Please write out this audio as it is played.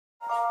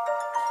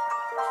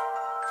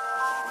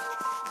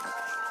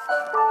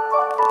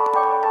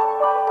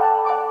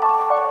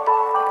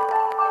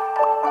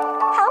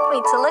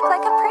me to look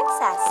like a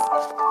princess.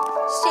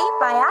 Shape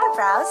my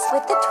eyebrows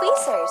with the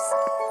tweezers.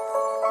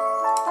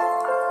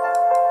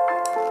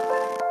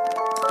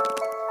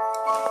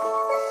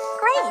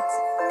 Great!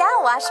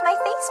 Now wash my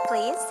face,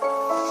 please.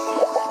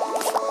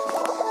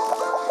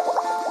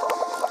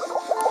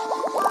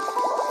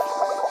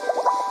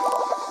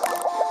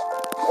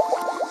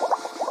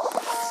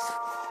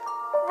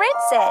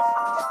 Rinse it.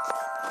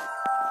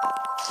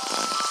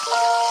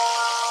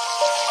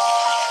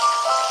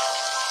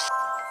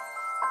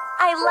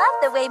 I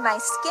love the way my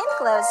skin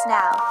glows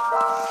now.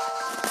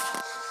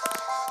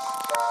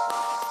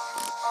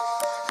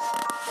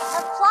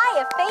 Apply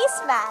a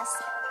face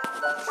mask.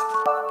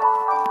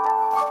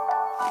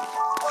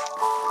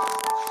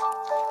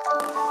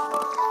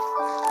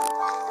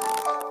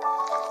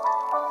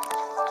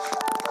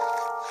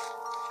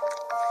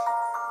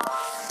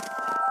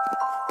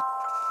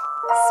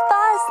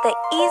 Spa is the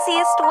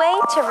easiest way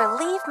to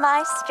relieve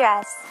my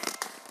stress.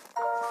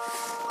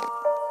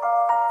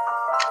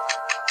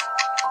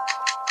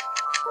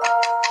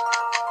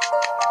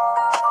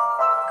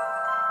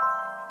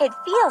 It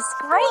feels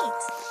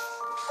great.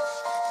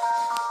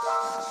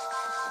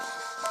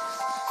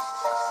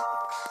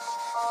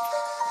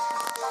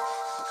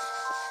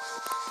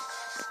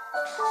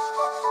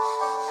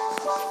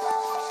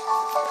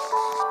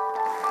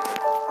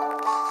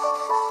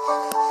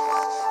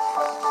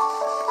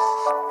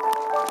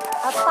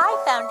 Apply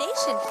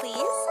foundation,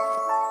 please.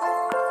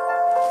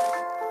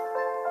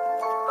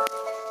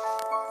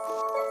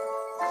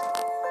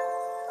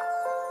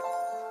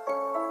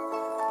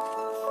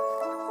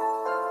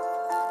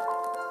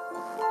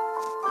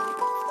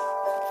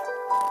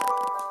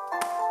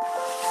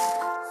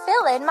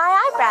 Fill in my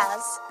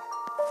eyebrows.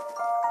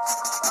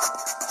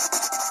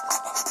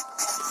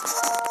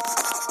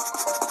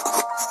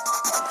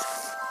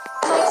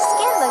 My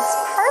skin looks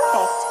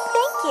perfect.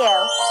 Thank you.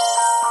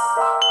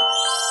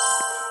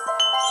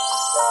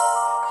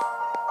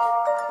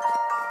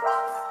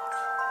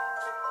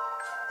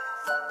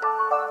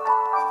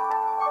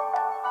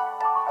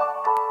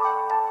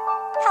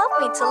 Help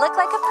me to look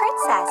like a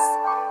princess.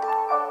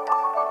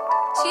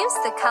 Choose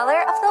the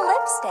color of the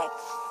lipstick.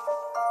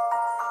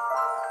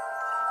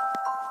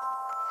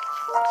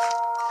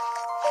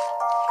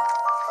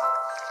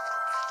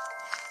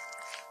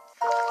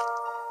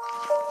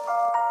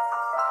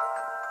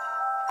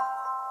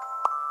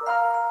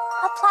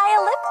 Apply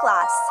a lip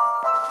gloss.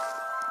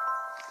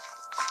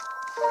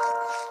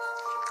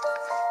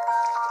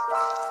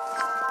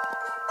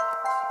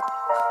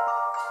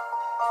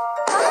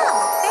 Wow,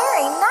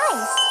 very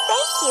nice.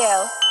 Thank you.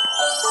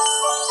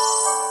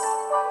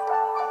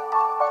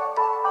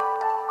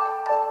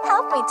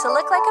 Help me to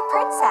look like a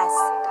princess.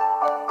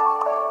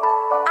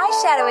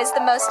 Eyeshadow is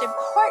the most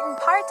important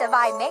part of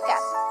eye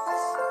makeup.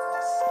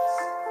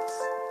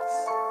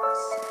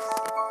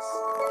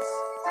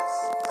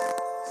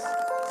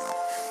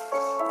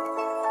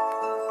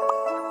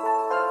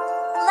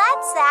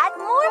 Let's add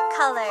more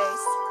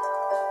colors.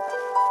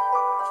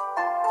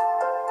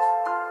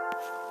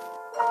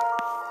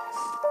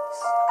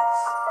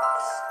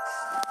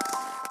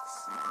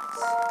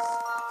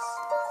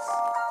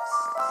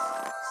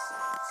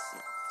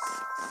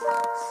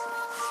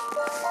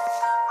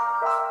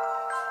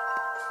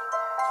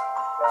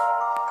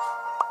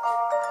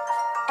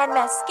 And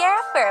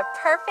mascara for a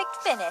perfect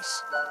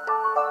finish.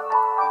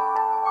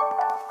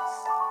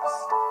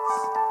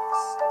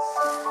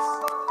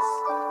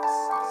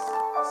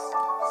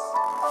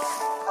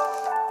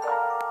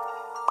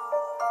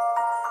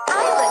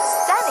 I look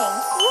stunning.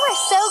 You are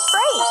so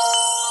great.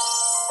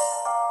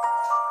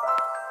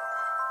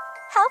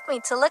 Help me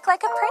to look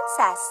like a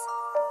princess.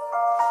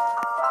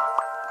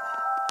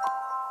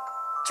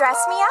 Dress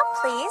me up,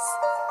 please.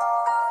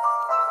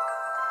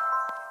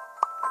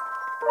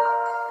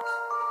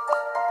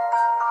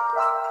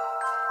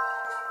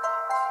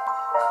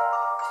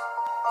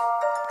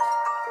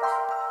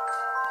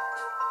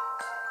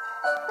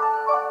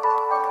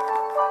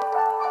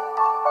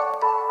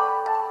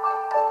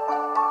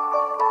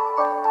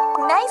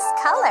 Nice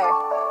color.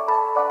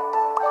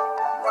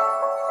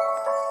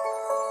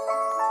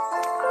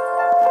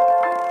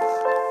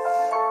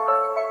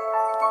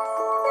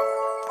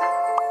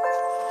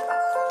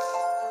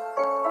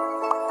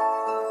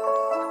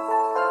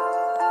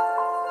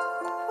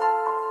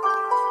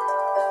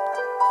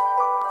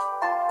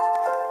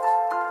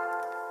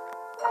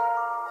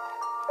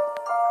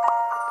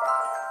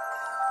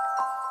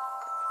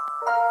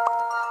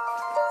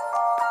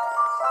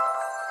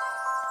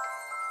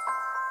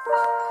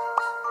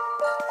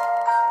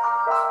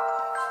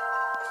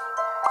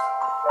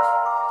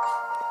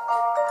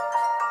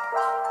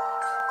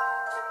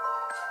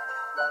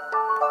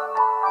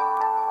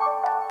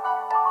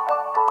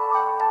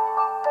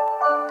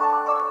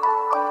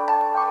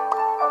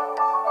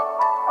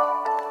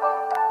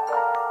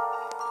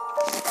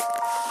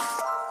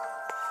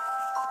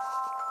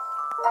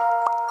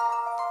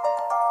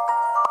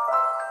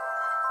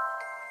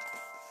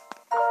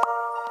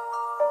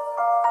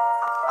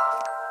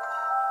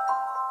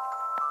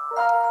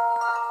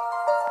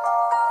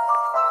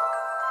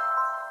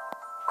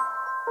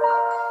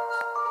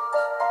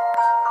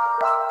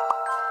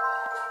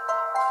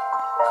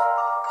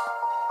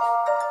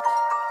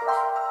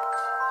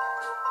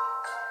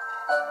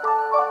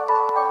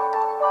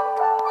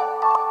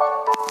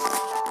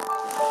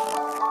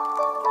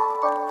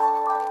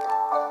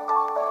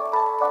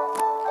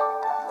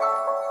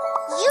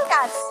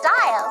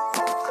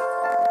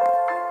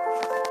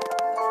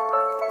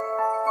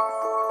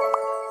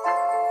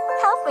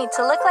 me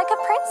to look like a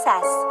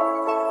princess.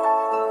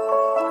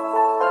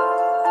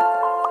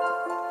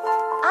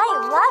 I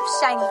love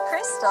shiny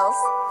crystals.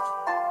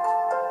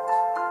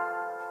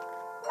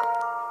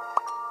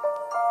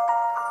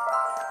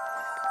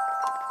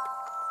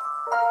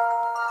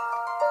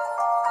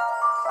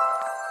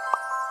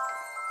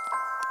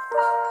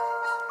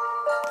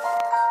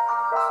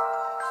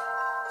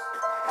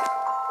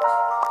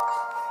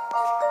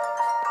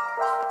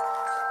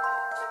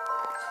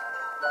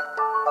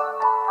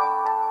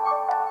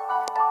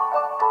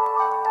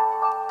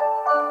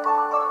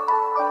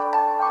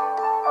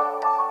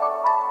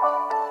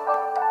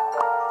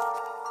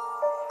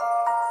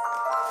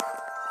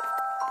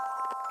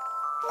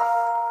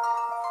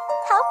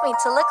 Help me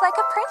to look like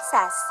a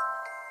princess.